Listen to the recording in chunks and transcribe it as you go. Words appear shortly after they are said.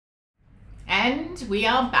And we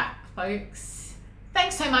are back, folks.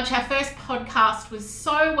 Thanks so much. Our first podcast was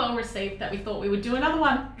so well received that we thought we would do another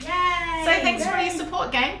one. Yay! So thanks for your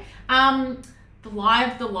support, gang.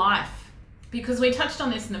 The life. Because we touched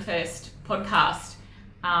on this in the first podcast,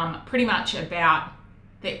 pretty much about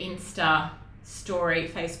the Insta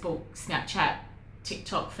story, Facebook, Snapchat,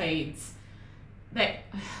 TikTok feeds. That,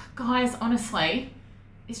 guys, honestly,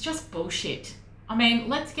 it's just bullshit. I mean,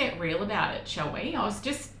 let's get real about it, shall we? I was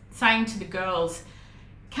just saying to the girls,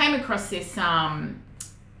 came across this influencer,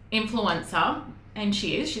 and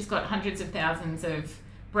she's got hundreds of thousands of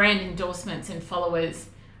brand endorsements and followers,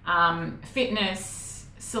 fitness,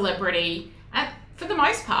 celebrity. For the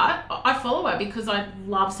most part, I follow her because I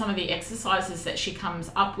love some of the exercises that she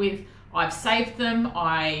comes up with. I've saved them,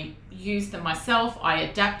 I use them myself, I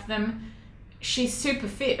adapt them. She's super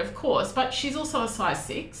fit, of course, but she's also a size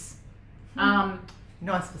 6.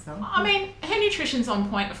 Nice for some. I mean, her nutrition's on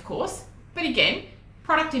point, of course, but again,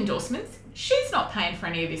 product endorsements, she's not paying for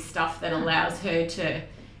any of this stuff that allows her to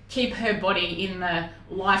keep her body in the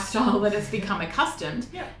lifestyle that has become accustomed.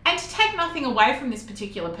 Yeah. And to take nothing away from this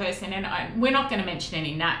particular person, and we're not going to mention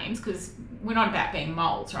any names because we're not about being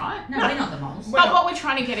moles, right? No, we're not the moles. But what we're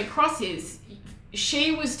trying to get across is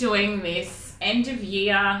she was doing this end of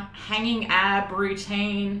year hanging ab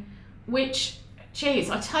routine, which, geez,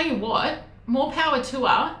 I tell you what, more power to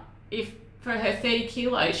her. If for her 30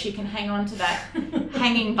 kilos, she can hang on to that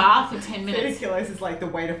hanging bar for 10 minutes. 30 kilos is like the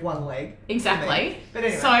weight of one leg. Exactly. But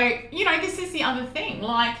anyway. So, this is the other thing.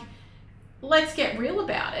 Like, let's get real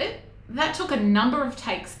about it. That took a number of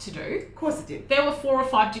takes to do. Of course it did. There were 4 or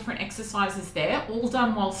 5 different exercises there, all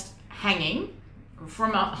done whilst hanging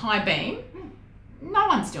from a high beam. No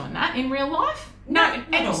one's doing that in real life. No,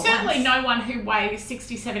 and certainly no one who weighs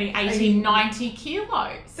 60, 70, 80, 90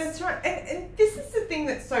 kilos. That's right. And this is the thing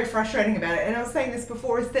that's so frustrating about it, and I was saying this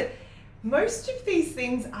before, is that most of these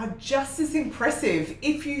things are just as impressive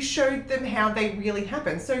if you showed them how they really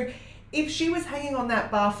happen. So if she was hanging on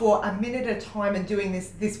that bar for a minute at a time and doing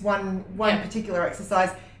this one particular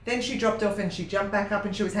exercise, then she dropped off and she jumped back up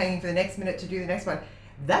and she was hanging for the next minute to do the next one,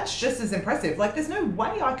 that's just as impressive. Like, there's no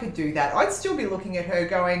way I could do that. I'd still be looking at her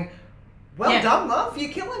going, well done, love,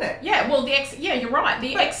 you're killing it. Yeah, well, you're right.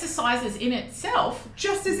 The exercises in itself,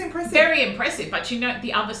 just as impressive. Very impressive. But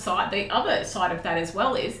the other side of that as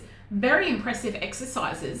well is very impressive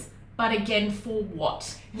exercises. But again, for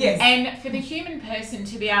what? Yes. And for the human person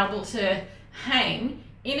to be able to hang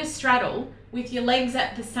in a straddle with your legs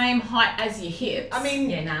at the same height as your hips. I mean,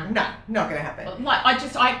 no, not going to happen. Like, I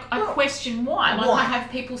question why. Like, I have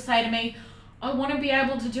people say to me, I want to be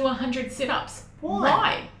able to do 100 sit-ups.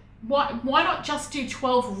 Why? Why not just do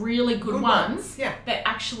 12 really good ones that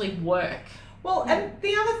actually work? Well, and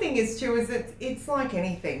the other thing is too, is that it's like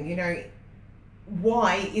anything,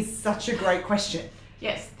 why is such a great question.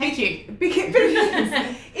 Yes, thank you. Because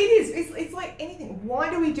it is. It's like anything.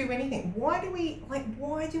 Why do we do anything? Why do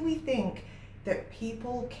we think that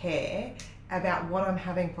people care about what I'm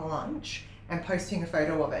having for lunch and posting a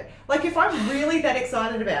photo of it? Like, if I'm really that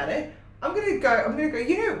excited about it, I'm going to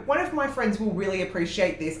go, one of my friends will really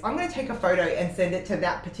appreciate this. I'm going to take a photo and send it to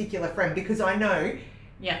that particular friend because I know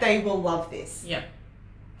they will love this. Yeah.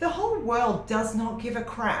 The whole world does not give a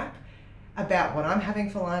crap about what I'm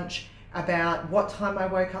having for lunch, about what time I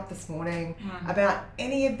woke up this morning, about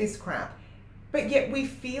any of this crap. But yet we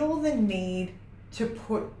feel the need to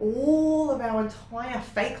put all of our entire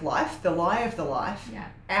fake life, the lie of the life,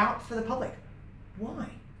 out for the public. Why?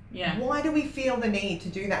 Yeah. Why do we feel the need to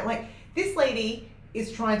do that? Like, this lady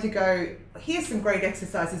is trying to go, here's some great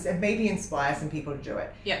exercises and maybe inspire some people to do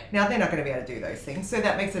it. Yeah. Now, they're not going to be able to do those things, so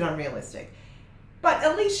that makes it unrealistic. But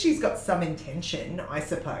at least she's got some intention, I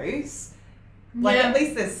suppose. At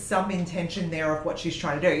least there's some intention there of what she's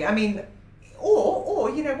trying to do. I mean, or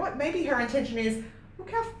you know what? Maybe her intention is,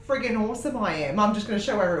 look how friggin' awesome I am. I'm just going to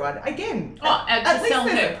show everyone. Again, to sell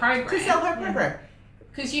her program. To sell her program.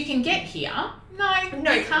 Because you can get here. No,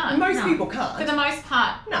 you can't. Most people can't. For the most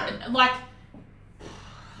part, no. Like,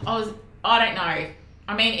 I don't know.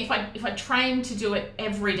 I mean, if I trained to do it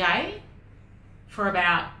every day for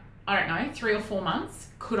about, 3 or 4 months,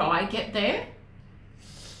 could I get there?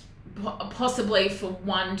 Possibly for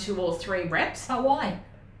 1, 2, or 3 reps. But why?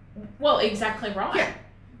 Well, exactly right. Yeah.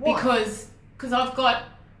 Why? Because I've got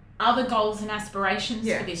other goals and aspirations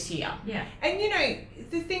for this year. Yeah. And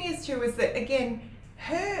the thing is too, is that again,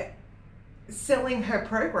 her selling her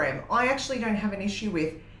program, I actually don't have an issue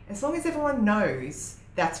with, as long as everyone knows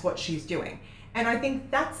that's what she's doing. And I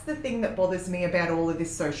think that's the thing that bothers me about all of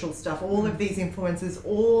this social stuff, all of these influencers,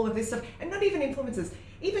 all of this stuff, and not even influencers,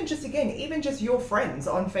 even just your friends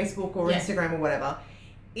on Facebook or Instagram or whatever.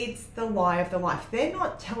 it's the lie of the life. They're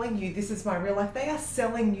not telling you this is my real life. They are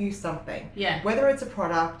selling you something. Yeah. Whether it's a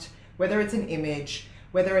product, whether it's an image,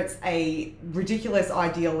 whether it's a ridiculous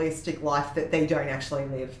idealistic life that they don't actually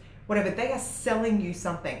live, whatever, they are selling you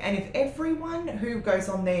something. And if everyone who goes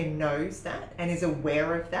on there knows that and is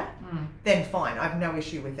aware of that, then fine, I have no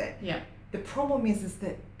issue with it. Yeah. The problem is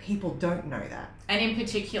that people don't know that. And in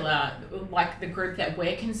particular, like the group that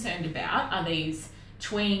we're concerned about are these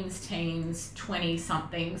tweens, teens,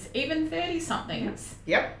 20-somethings, even 30-somethings.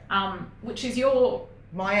 Yep. Which is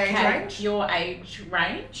my age range. Your age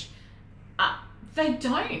range. They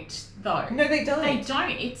don't, though. No, they don't. They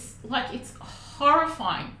don't. It's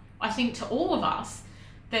horrifying, I think, to all of us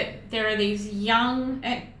that there are these young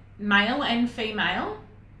male and female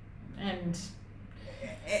and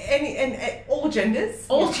all genders.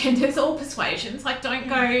 All genders, all persuasions. Like, don't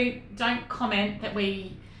comment that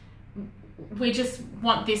we just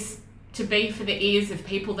want this to be for the ears of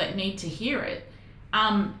people that need to hear it.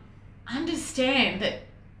 Understand that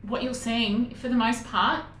what you're seeing, for the most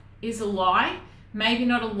part, is a lie. Maybe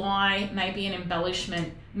not a lie, maybe an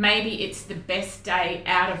embellishment. Maybe it's the best day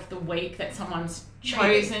out of the week that someone's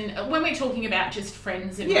chosen. Maybe. When we're talking about just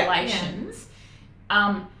friends and relations,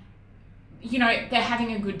 you know, they're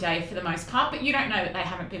having a good day for the most part, but you don't know that they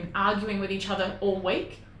haven't been arguing with each other all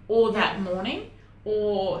week or that morning,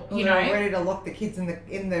 or you know, ready to lock the kids in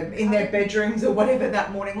their bedrooms or whatever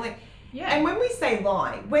that morning. Like, and when we say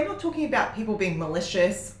lie, we're not talking about people being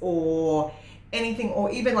malicious or anything, or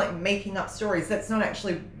even like making up stories. That's not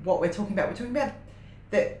actually what we're talking about. We're talking about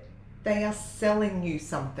that they are selling you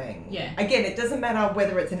something. Yeah. Again, it doesn't matter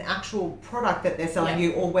whether it's an actual product that they're selling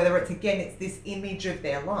you or whether it's this image of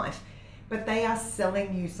their life, but they are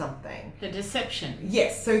selling you something. The deception.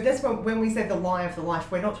 Yes. So that's when we say the lie of the life,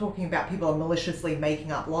 we're not talking about people maliciously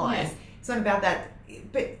making up lies. Yeah. It's not about that.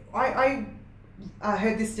 But I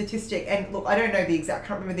heard this statistic, and look, I don't know can't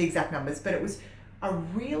remember the exact numbers, but it was a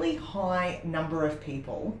really high number of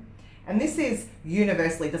people, and this is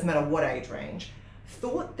universally, doesn't matter what age range,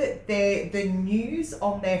 thought that the news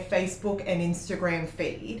on their Facebook and Instagram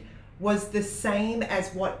feed was the same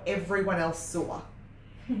as what everyone else saw.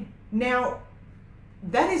 Now,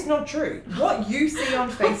 that is not true. What you see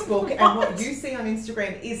on Facebook and what you see on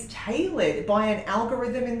Instagram is tailored by an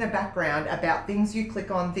algorithm in the background about things you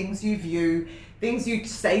click on, things you view, things you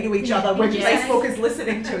say to each other when Facebook is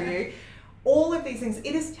listening to you. All of these things,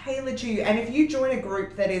 it is tailored to you. And if you join a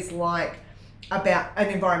group that is like about an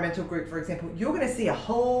environmental group, for example, you're going to see a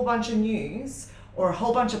whole bunch of news or a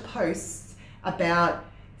whole bunch of posts about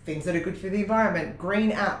things that are good for the environment, green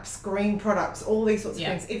apps, green products, all these sorts of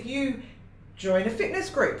things. If you join a fitness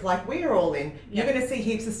group like we're all in, you're going to see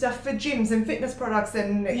heaps of stuff for gyms and fitness products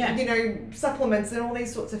and you know, supplements and all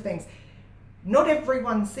these sorts of things. Not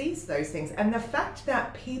everyone sees those things. And the fact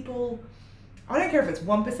that people, I don't care if it's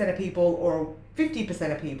 1% of people or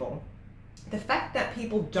 50% of people, the fact that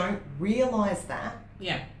people don't realize that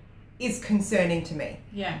is concerning to me.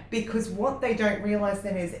 Yeah. Because what they don't realize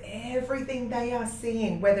then is everything they are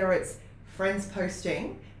seeing, whether it's friends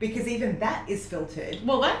posting, because even that is filtered.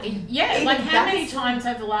 Well, like how many times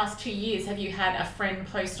over the last 2 years have you had a friend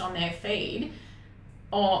post on their feed,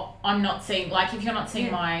 or I'm not seeing, like, if you're not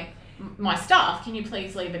seeing my stuff, can you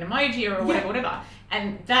please leave an emoji or whatever.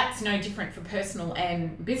 And that's no different for personal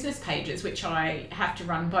and business pages, which I have to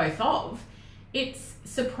run both of. It's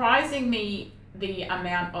surprising me the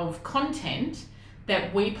amount of content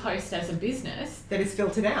that we post as a business that is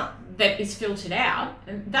filtered out.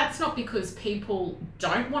 And that's not because people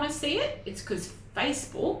don't want to see it. It's because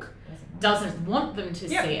Facebook doesn't want them to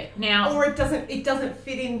see it. Now, or it doesn't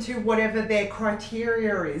fit into whatever their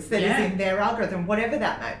criteria is that is in their algorithm, whatever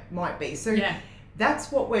that might be. So that's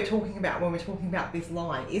what we're talking about when we're talking about this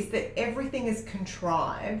lie, is that everything is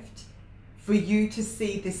contrived for you to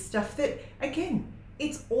see this stuff that, again,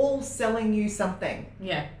 it's all selling you something.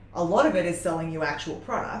 Yeah. A lot of it is selling you actual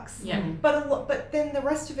products. Yeah. But then the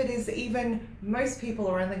rest of it is, even most people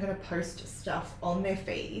are only going to post stuff on their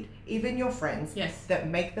feed, even your friends, that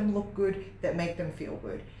make them look good, that make them feel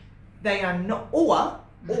good. They are not,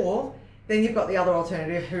 or then you've got the other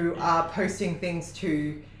alternative who are posting things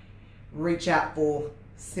to reach out for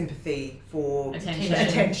sympathy, for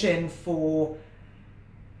attention, for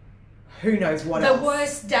who knows what else. The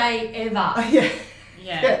worst day ever.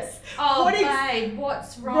 Yes. Oh, babe,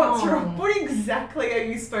 what's wrong? What exactly are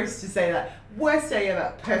you supposed to say that? Worst day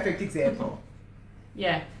ever. Perfect example.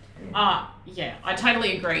 I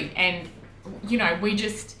totally agree. And, you know,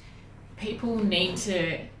 people need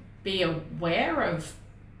to be aware of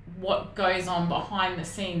what goes on behind the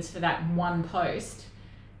scenes for that one post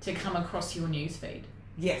to come across your newsfeed.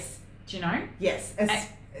 Yes. Do you know? Yes.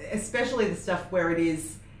 stuff where it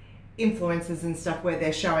is influencers and stuff where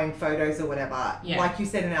they're showing photos or whatever, like you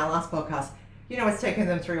said in our last podcast, you know, it's taken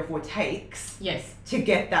them 3 or 4 takes to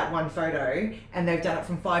get that one photo, and they've done it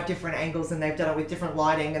from 5 different angles, and they've done it with different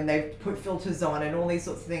lighting, and they've put filters on and all these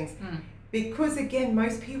sorts of things. Because again,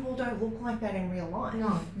 most people don't look like that in real life.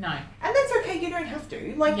 No. And that's okay, you don't have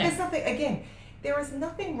to. Like there's nothing, again, there is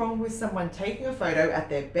nothing wrong with someone taking a photo at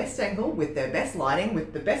their best angle, with their best lighting,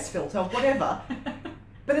 with the best filter, whatever.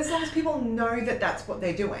 But as long as people know that that's what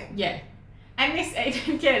they're doing. Yeah. And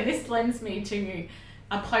this lends me to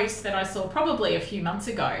a post that I saw probably a few months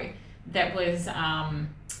ago that was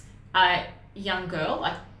a young girl,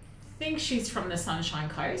 I think she's from the Sunshine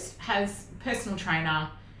Coast, has a personal trainer,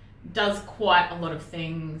 does quite a lot of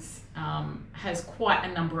things, has quite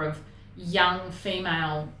a number of young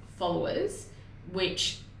female followers,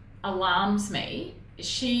 which alarms me.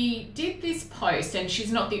 She did this post, and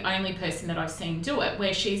she's not the only person that I've seen do it,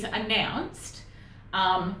 where she's announced,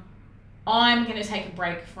 I'm going to take a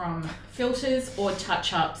break from filters or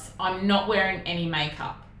touch-ups. I'm not wearing any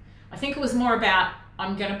makeup. I think it was more about,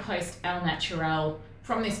 I'm going to post au naturel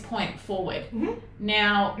from this point forward.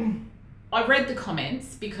 Now, I read the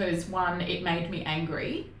comments because, one, it made me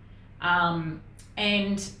angry. I'm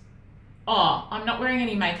not wearing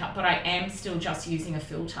any makeup, but I am still just using a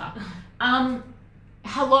filter.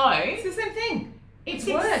 Hello? It's the same thing. It's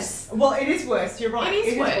worse. Well, it is worse. You're right. It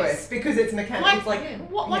is worse because it's mechanical.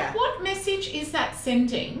 What message is that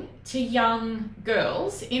sending to young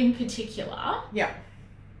girls in particular? Yeah.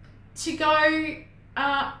 To go,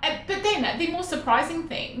 but then the more surprising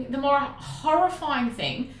thing, the more horrifying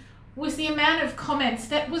thing, was the amount of comments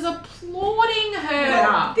that was applauding her.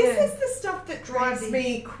 Well, this is the stuff that drives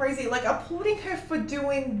me crazy. Like, applauding her for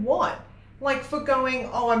doing what? Like, for going,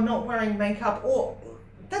 I'm not wearing makeup, or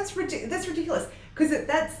that's ridiculous. Because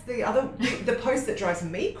that's the post that drives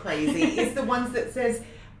me crazy is the ones that says,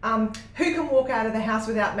 who can walk out of the house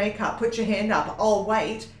without makeup? Put your hand up. I'll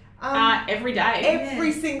wait. Every day.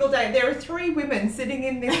 Every single day. There are 3 women sitting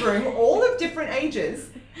in this room, all of different ages,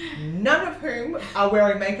 none of whom are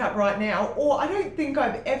wearing makeup right now, or I don't think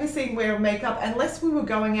I've ever seen wearing makeup unless we were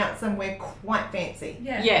going out somewhere quite fancy.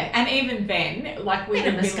 Yeah, and even then, like with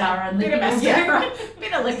bit of mascara, bit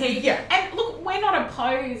of lippy. Yeah. And look, we're not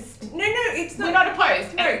opposed. No, it's not. We're not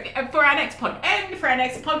opposed. No. And for our next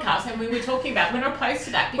podcast, and we were talking about, we're not opposed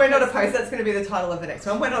to that. We're not opposed. That's going to be the title of the next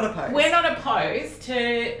one. We're not opposed. We're not opposed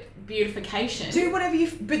to beautification. Do whatever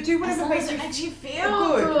makes you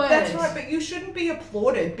feel good. That's right, but you shouldn't be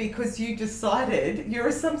applauded because you decided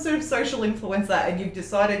you're some sort of social influencer and you've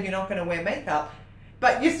decided you're not going to wear makeup,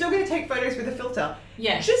 but you're still going to take photos with a filter.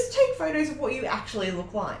 Yeah. Just take photos of what you actually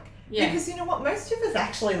look like. Yeah. Because you know what? Most of us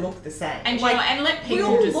actually look the same. And and let people we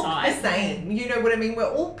all decide. look the same. You know what I mean? We're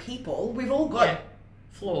all people. We've all got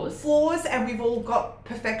flaws, and we've all got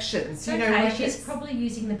perfections. You know, she's probably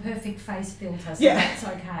using the perfect face filter, so that's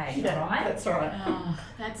okay, right? That's right. Oh,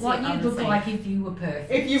 that's what you'd look like if you were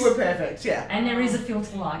perfect. If you were perfect, yeah. And there is a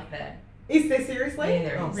filter like that. Is there seriously? Yeah,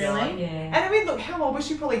 there is. Really? Yeah. And I mean, look, how old was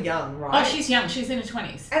she? Probably young, right? Oh, she's young. She's in her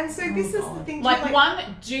 20s. And so this is the thing. Like,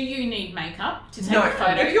 one, do you need makeup to take a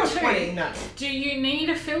photo? If you're 2, 20, no. Do you need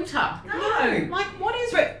a filter? No. Like, what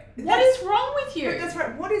is wrong with you? But that's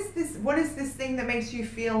right. What is this thing that makes you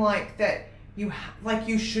feel like that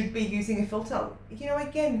you should be using a filter? You know,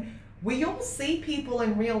 again, we all see people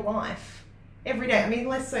in real life every day. I mean,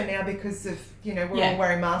 less so now because of, we're all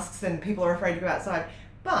wearing masks and people are afraid to go outside.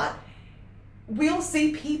 But we all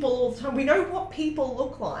see people all the time. We know what people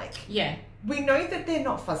look like. Yeah. We know that they're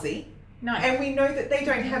not fuzzy. No. And we know that they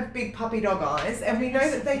don't have big puppy dog eyes. And we know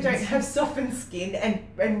that they don't have softened skin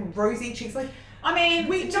and rosy cheeks. Like, I mean,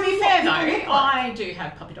 to be fair though, I do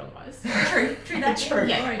have puppy dog eyes. True, that's true.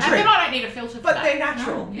 Yeah, and then I don't need a filter for that. But they're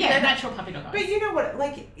natural. No. Yeah, they're natural puppy dog eyes. But you know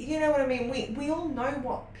what I mean? We all know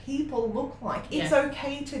what people look like. It's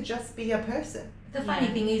okay to just be a person. The funny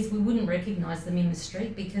thing is we wouldn't recognise them in the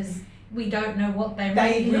street because we don't know what they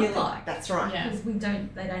really look like. That's right. Yeah. Because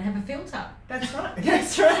they don't have a filter. That's right.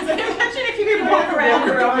 That's right. Imagine if you could walk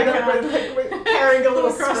around with carrying a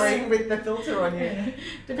little screen with the filter on you.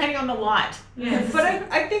 Depending on the light. Yeah. But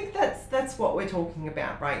I think that's what we're talking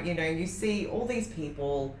about, right? You see all these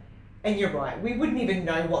people, and you're right, we wouldn't even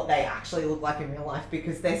know what they actually look like in real life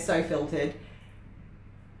because they're so filtered.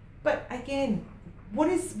 But again,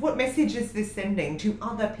 what message is this sending to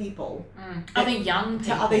other people? Other young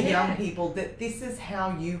people. To other young people that this is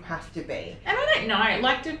how you have to be. And I don't know,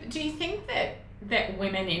 like, do you think that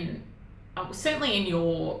women in, certainly in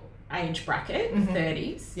your age bracket,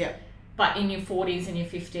 30s, yeah, but in your 40s and your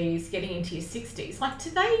 50s, getting into your 60s, like,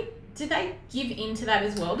 do do they give into that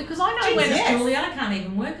as well? Because I know when Jesus, Juliana can't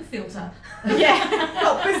even work a filter. yeah.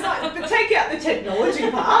 Well, but take out the technology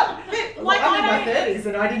part. Like, I'm in my 30s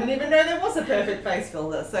and I didn't even know there was a perfect face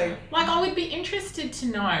filter. So, like, I would be interested to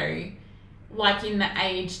know, like, in the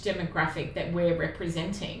age demographic that we're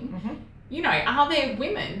representing, you know, are there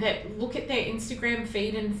women that look at their Instagram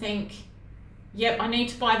feed and think, yep, I need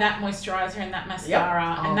to buy that moisturiser and that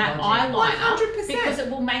mascara and that eyeliner 100%. because it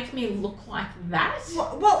will make me look like that?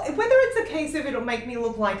 well, whether it's a case of it'll make me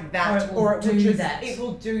look like that, or it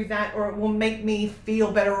will do that, or it will make me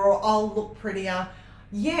feel better, or I'll look prettier.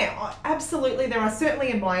 Yeah, absolutely. There are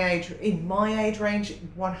certainly in my age range,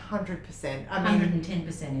 100%. I mean,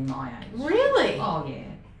 110% in my age. Really? Oh yeah.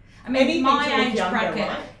 I mean, anything my to look age younger, bracket.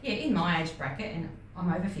 right? Yeah, in my age bracket, and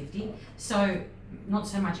I'm over 50, so not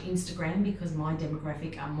so much Instagram because my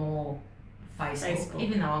demographic are more Facebook.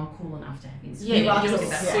 Even though I'm cool enough to have Instagram. Yeah, you're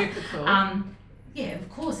super cool. Yeah, of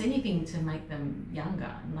course, anything to make them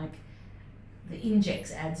younger, and like the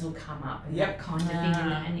Injex ads will come up and that kind of thing.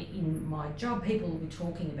 And in my job, people will be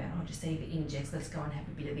talking about, oh, just see the Injex, let's go and have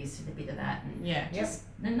a bit of this and a bit of that. And just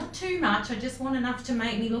not too much. I just want enough to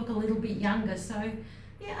make me look a little bit younger. So,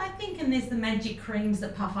 yeah, I think, and there's the magic creams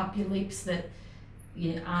that puff up your lips that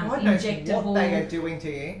aren't injectable. What they are doing to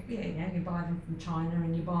you. Yeah, you buy them from China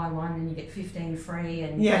and you buy one and you get 15 free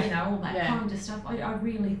and all that kind of stuff. I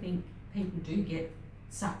really think people do get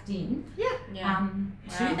sucked in to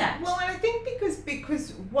that. Well, and I think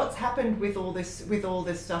because what's happened with all this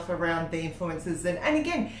stuff around the influencers and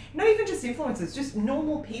again, not even just influencers, just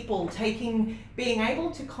normal people being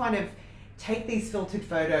able to kind of take these filtered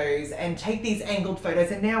photos and take these angled photos,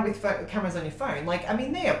 and now with cameras on your phone, like, I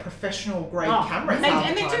mean, they are professional grade cameras.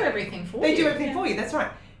 And they do everything for you. They do everything for you, that's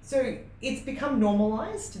right. So it's become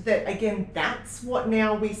normalised that, again, that's what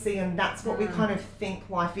now we see and that's what we kind of think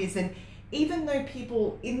life is. And even though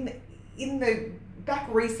people in the back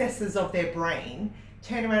recesses of their brain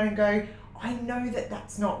turn around and go, I know that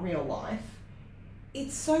that's not real life,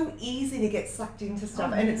 it's so easy to get sucked into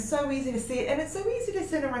stuff and it's so easy to see it and it's so easy to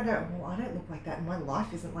sit around and go, well, I don't look like that and my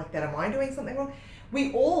life isn't like that. Am I doing something wrong?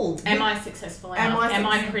 Am I successful enough? Am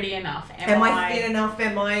I pretty enough? Am I fit enough?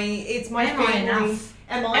 It's my family.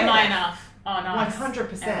 Am I enough? Oh, nice.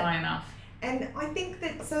 100%. Am I enough? And I think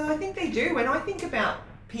they do. When I think about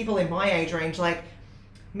people in my age range, like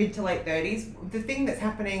mid to late 30s, the thing that's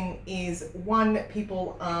happening is, one,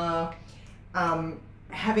 people are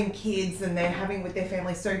having kids and they're having with their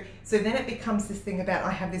family. So then it becomes this thing about,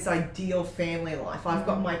 I have this ideal family life. I've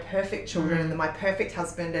got my perfect children and my perfect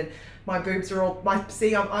husband and my boobs are all,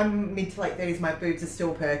 I'm mid to late 30s, my boobs are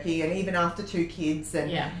still perky, and even after 2 kids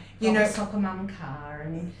and, soccer mum car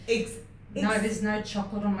and... No, there's no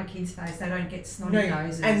chocolate on my kids' face. They don't get snotty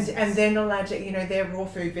noses. And they're not allowed to, they're raw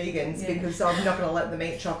food vegans because I'm not going to let them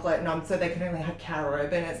eat chocolate, and so they can only have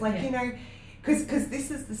carob. And it's like, because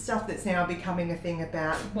this is the stuff that's now becoming a thing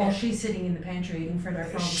about. While she's sitting in the pantry eating Freddo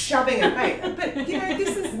frogs. Shoving it, mate. But,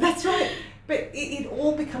 that's right. But it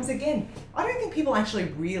all becomes, again, I don't think people actually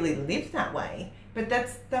really live that way. But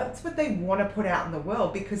that's what they want to put out in the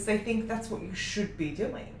world because they think that's what you should be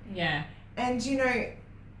doing. Yeah. And,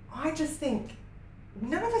 I just think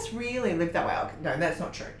none of us really live that way. No, that's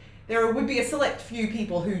not true. There would be a select few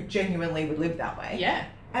people who genuinely would live that way. Yeah.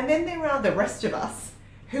 And then there are the rest of us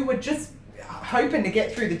who are just hoping to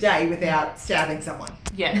get through the day without stabbing someone.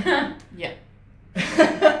 Yeah. Yeah.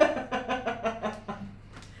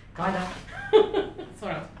 Kinda.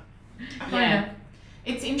 Sort of. Yeah.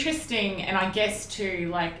 It's interesting, and I guess too,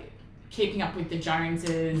 like, keeping up with the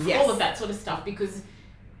Joneses, all of that sort of stuff, because...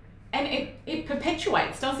 And it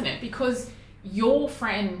perpetuates, doesn't it? Because your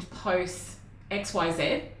friend posts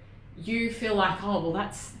XYZ, you feel like, oh, well,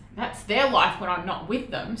 that's their life when I'm not with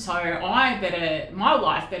them, so my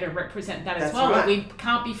life better represent that as well. Right. We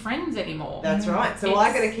can't be friends anymore. That's right. So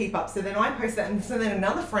I got to keep up. So then I post that, and so then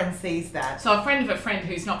another friend sees that. So a friend of a friend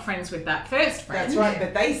who's not friends with that first friend. That's right,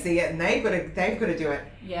 but they see it and they've got to do it.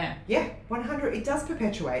 Yeah. Yeah, 100. It does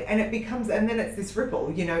perpetuate, and it becomes, and then it's this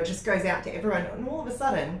ripple. It just goes out to everyone, and all of a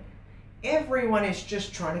sudden, everyone is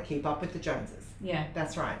just trying to keep up with the Joneses. Yeah.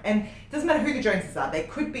 That's right. And it doesn't matter who the Joneses are. They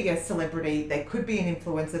could be a celebrity. They could be an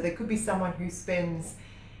influencer. They could be someone who spends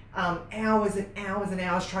hours and hours and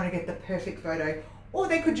hours trying to get the perfect photo. Or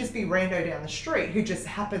they could just be rando down the street who just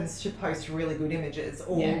happens to post really good images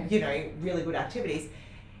or, really good activities.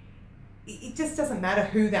 It just doesn't matter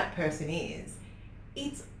who that person is.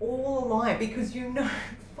 It's all a lie because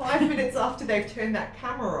 5 minutes after they've turned that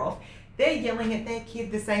camera off, they're yelling at their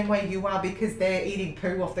kid the same way you are because they're eating dog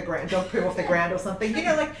poo off the ground or something.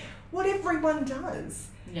 Like what everyone does.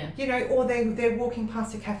 Yeah. You know, or they're walking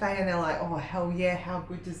past a cafe and they're like, oh, hell yeah, how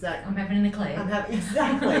good does that... I'm having an eclair.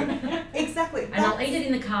 Exactly. And I'll eat it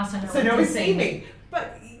in the car so no one can see me.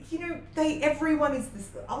 But, you know, everyone is this...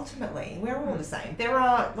 Ultimately, we're all the same. There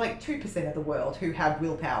are, like, 2% of the world who have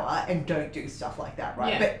willpower and don't do stuff like that,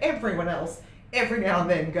 right? Yeah. But everyone else, every now and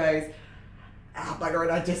then goes... Oh my god,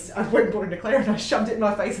 I went and bought an eclair and I shoved it in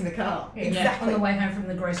my face in the car. Yeah, Exactly. on the way home from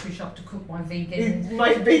the grocery shop to cook my vegan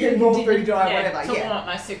raw food diet, whatever. To want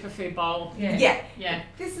my superfood bowl. Yeah. Yeah.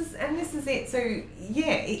 This is it. So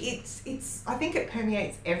yeah, it's I think it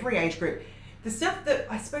permeates every age group. The stuff that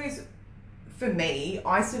I suppose for me,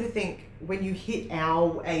 I sort of think when you hit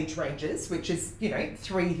our age ranges, which is, you know,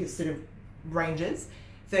 3 sort of ranges,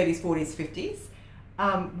 30s, 40s,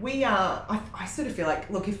 50s, we are, I sort of feel like,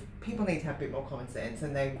 look, if people need to have a bit more common sense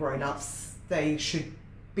and they're grown-ups, they should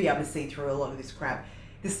be able to see through a lot of this crap.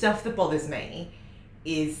 The stuff that bothers me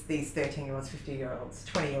is these 13-year-olds, 50-year-olds,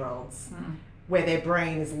 20-year-olds, where their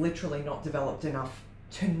brain is literally not developed enough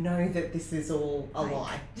to know that this is all a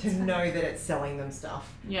lie, to know that it's selling them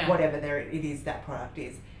stuff, whatever it is that product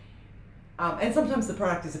is. And sometimes the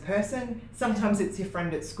product is a person, sometimes it's your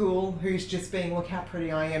friend at school who's just being, look how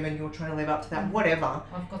pretty I am and you're trying to live up to that, whatever.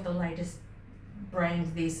 I've got the latest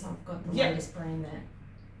brand this, I've got the latest brand that.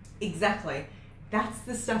 Exactly. That's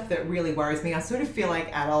the stuff that really worries me. I sort of feel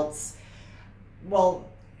like adults, well,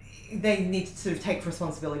 they need to sort of take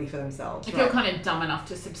responsibility for themselves. If you're kind of dumb enough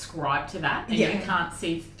to subscribe to that and you can't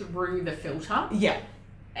see through the filter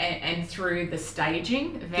and through the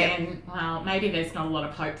staging, then, well, maybe there's not a lot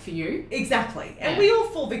of hope for you. Exactly. And we all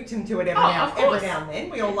fall victim to it every now and then.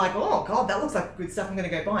 We all like, oh, God, that looks like good stuff, I'm going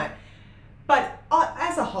to go buy it. But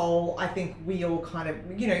as a whole, I think we all kind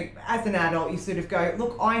of, you know, as an adult, you sort of go,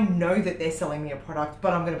 look, I know that they're selling me a product,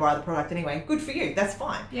 but I'm going to buy the product anyway. Good for you. That's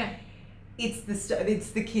fine. Yeah. It's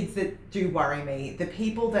the kids that do worry me. The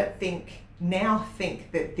people that now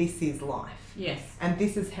think that this is life. Yes. And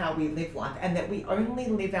this is how we live life. And that we only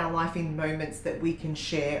live our life in moments that we can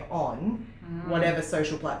share on whatever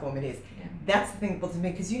social platform it is. Yeah. That's the thing that bothers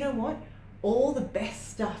me. Because you know what? All the best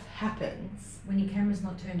stuff happens when your camera's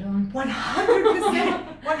not turned on.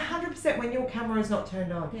 100%. 100% when your camera is not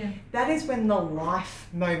turned on. Yeah. That is when the life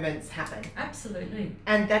moments happen. Absolutely.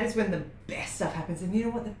 And that is when the best stuff happens. And you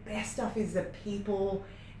know what? The best stuff is the people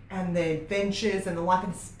and the adventures and the life,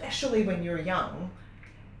 and especially when you're young,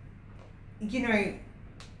 you know,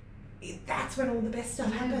 that's when all the best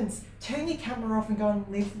stuff happens. Turn your camera off and go and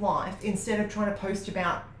live life instead of trying to post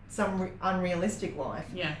about some unrealistic life.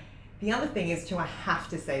 Yeah. The other thing is I have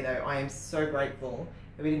to say though, I am so grateful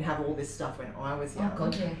that we didn't have all this stuff when I was young. Oh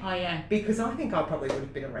God, yeah. Oh yeah. Because I think I probably would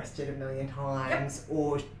have been arrested a million times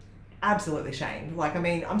or absolutely shamed. Like, I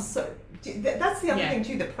mean, that's the other thing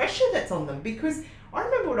too, the pressure that's on them. Because I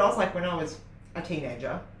remember what I was like when I was a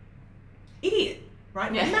teenager. Idiot,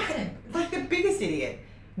 right? Yeah. Like the biggest idiot.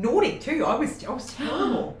 Naughty too. I was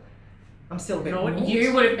terrible. I'm still a bit naughty.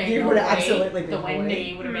 You would have been naughty. You would have absolutely been the naughty.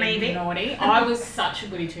 Wendy would have been naughty. I was such a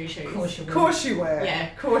goody two-shoes. Of course you were.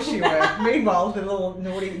 Yeah. Of course you were. Meanwhile, the little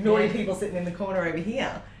naughty people sitting in the corner over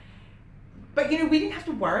here. But, you know, we didn't have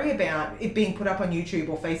to worry about it being put up on YouTube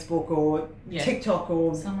or Facebook or TikTok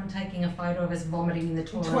or... someone taking a photo of us vomiting in the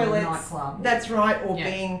toilets at a nightclub. That's right. Or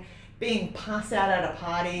being passed out at a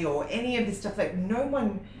party or any of this stuff. Like, no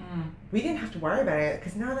one... We didn't have to worry about it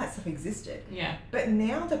because none of that stuff existed. Yeah. But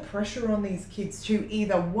now the pressure on these kids to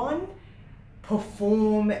either, one,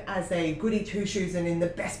 perform as a goody two-shoes and in the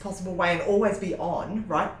best possible way and always be on,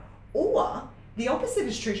 right? Or the opposite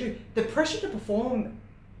is true too. The pressure to perform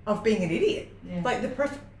of being an idiot. Yeah. Like the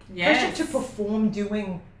pressure to perform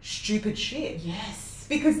doing stupid shit. Yes.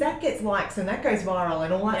 Because that gets likes and that goes viral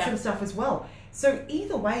and all that sort of stuff as well. So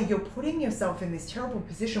either way, you're putting yourself in this terrible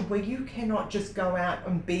position where you cannot just go out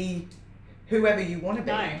and be whoever you want to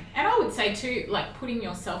be. No. And I would say too, like putting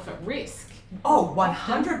yourself at risk. Oh,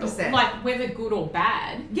 100%. Like whether good or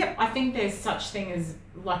bad. Yep. I think there's such thing as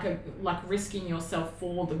like risking yourself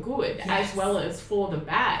for the good as well as for the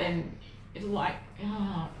bad. And it's like,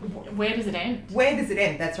 where does it end? Where does it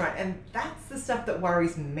end? That's right. And that's the stuff that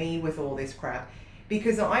worries me with all this crap.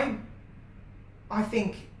 Because I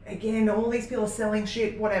think, again, all these people are selling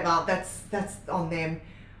shit, whatever, that's on them.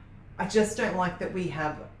 I just don't like that we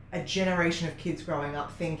have a generation of kids growing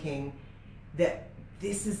up thinking that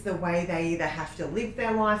this is the way they either have to live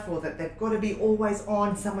their life or that they've got to be always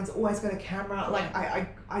on, someone's always got a camera. Like, I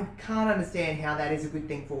can't understand how that is a good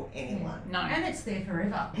thing for anyone. No. And it's there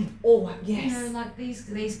forever. Oh, yes. You know, like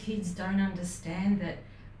these kids don't understand that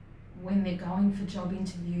when they're going for job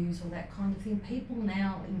interviews or that kind of thing,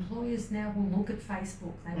 employers now will look at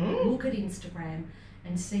Facebook, they will look at Instagram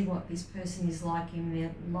and see what this person is like in their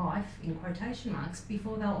life, in quotation marks,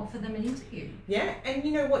 before they'll offer them an interview. Yeah, and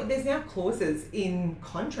you know what? There's now clauses in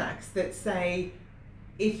contracts that say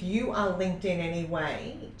if you are linked in any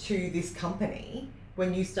way to this company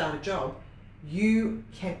when you start a job, you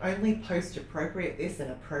can only post appropriate this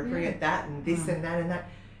and appropriate that and this and that and that.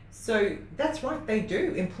 So that's right, they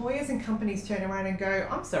do. Employers and companies turn around and go,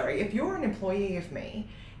 I'm sorry, if you're an employee of me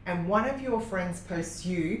and one of your friends posts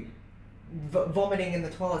you vomiting in the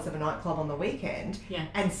toilets of a nightclub on the weekend,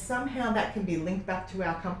 and somehow that can be linked back to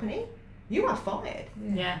our company, you are fired.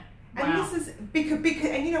 Yeah. And this is because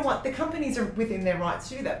and you know what, the companies are within their rights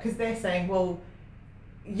to do that because they're saying, well,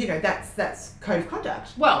 you know, that's code of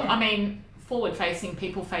conduct. Well, I mean, forward facing,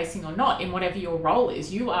 people facing or not, in whatever your role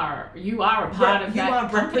is, you are a part of that. You are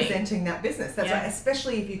company. Representing that business. That's right,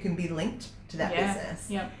 especially if you can be linked to that business.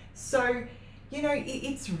 Yeah. So, you know,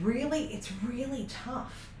 it's really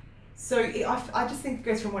tough. So I just think it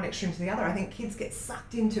goes from one extreme to the other. I think kids get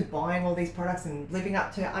sucked into buying all these products and living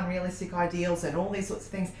up to unrealistic ideals and all these sorts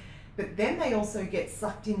of things. But then they also get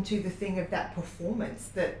sucked into the thing of that performance,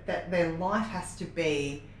 that their life has to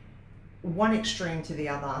be one extreme to the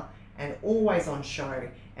other and always on show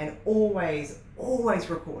and always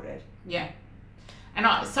recorded. Yeah.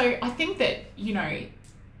 And so I think that, you know,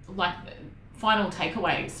 like final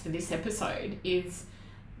takeaways for this episode is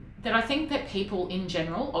that I think that people in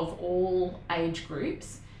general of all age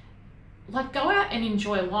groups, like, go out and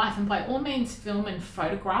enjoy life and by all means film and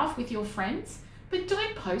photograph with your friends, but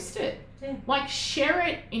don't post it. Yeah. Like, share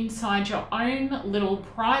it inside your own little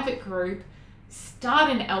private group,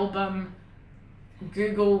 start an album,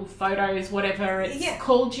 Google Photos, whatever it's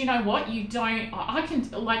called. You know what? I can,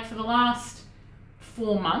 like, for the last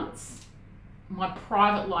 4 months, my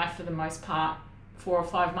private life for the most part, 4 or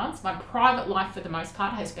 5 months, my private life for the most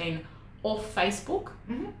part has been off Facebook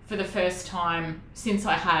for the first time since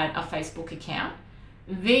I had a Facebook account.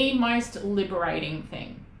 The most liberating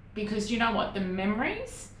thing, because you know what, the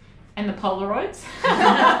memories and the Polaroids.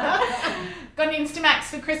 Got an Instamax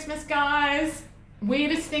for Christmas, guys.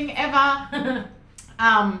 Weirdest thing ever.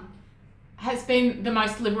 Has been the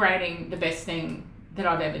most liberating, the best thing that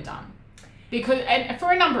I've ever done. Because, and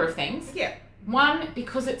for a number of things. Yeah. One,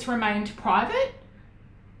 because it's remained private,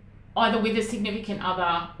 either with a significant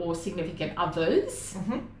other or significant others,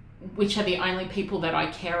 which are the only people that I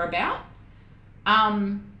care about.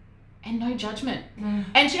 And no judgment.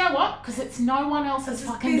 And you know what? Because it's no one else's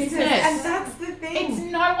fucking business. And that's the thing. It's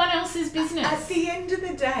no one else's business. At the end of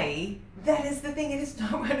the day, that is the thing. It is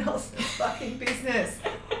no one else's fucking business.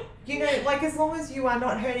 You know, like, as long as you are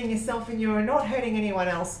not hurting yourself and you are not hurting anyone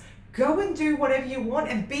else, go and do whatever you want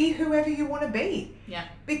and be whoever you want to be. Yeah.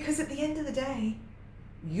 Because at the end of the day,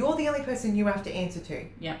 you're the only person you have to answer to.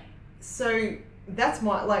 Yeah. So that's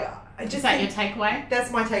my, like, I just... Is that your takeaway?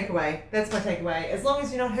 That's my takeaway. That's my takeaway. As long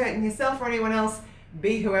as you're not hurting yourself or anyone else,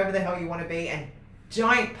 be whoever the hell you want to be and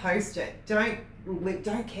don't post it. Don't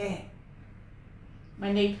care.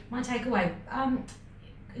 Wendy? My takeaway,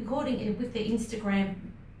 according with the Instagram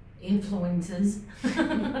influencers,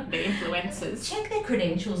 check their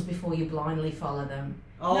credentials before you blindly follow them.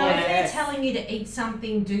 Oh, no, if they're telling you to eat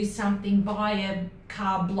something, do something, buy a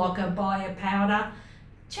carb blocker, buy a powder,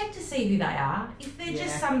 check to see who they are. If they're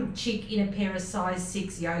just some chick in a pair of size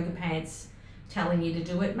 6 yoga pants telling you to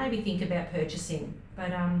do it, maybe think about purchasing.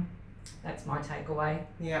 But that's my takeaway.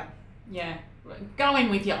 Yeah. Yeah. Go in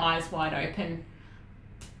with your eyes wide open.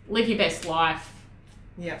 Live your best life.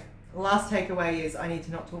 Yeah. The last takeaway is I need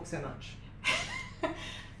to not talk so much.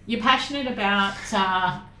 You're passionate about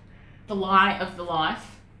the lie of the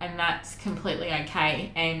life, and that's completely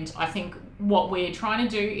okay. And I think what we're trying to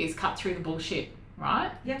do is cut through the bullshit,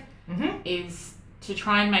 right? Yeah. Is to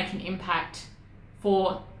try and make an impact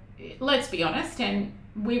for, let's be honest, and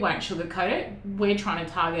we won't sugarcoat it, we're trying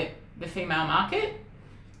to target the female market.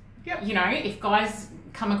 Yep. You know, if guys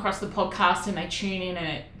come across the podcast and they tune in and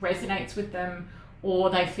it resonates with them,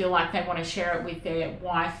 or they feel like they want to share it with their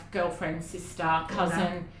wife, girlfriend, sister,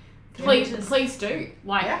 cousin, please do.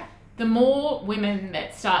 Like, the more women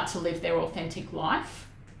that start to live their authentic life,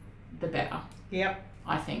 the better. Yep.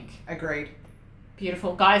 I think. Agreed.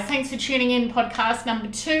 Beautiful. Guys, thanks for tuning in. Podcast number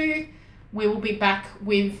 2. We will be back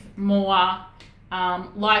with more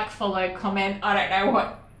like, follow, comment. I don't know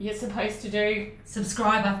what you're supposed to do.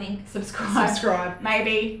 Subscribe, I think. Subscribe.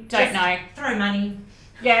 Maybe. Don't know. Throw money.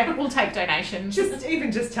 Yeah, we'll take donations.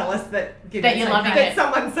 Just tell us that you're loving it.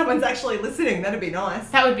 That someone's actually listening. That'd be nice.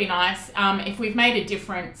 That would be nice. If we've made a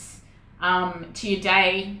difference to your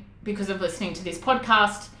day because of listening to this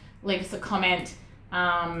podcast, leave us a comment.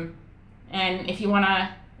 And if you want to...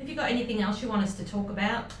 If you got anything else you want us to talk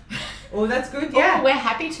about? Oh, that's good. Yeah. Oh, we're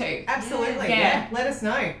happy to. Absolutely. Yeah. Yeah. Let us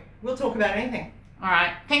know. We'll talk about anything. All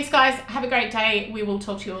right. Thanks, guys. Have a great day. We will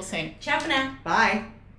talk to you all soon. Ciao for now. Bye.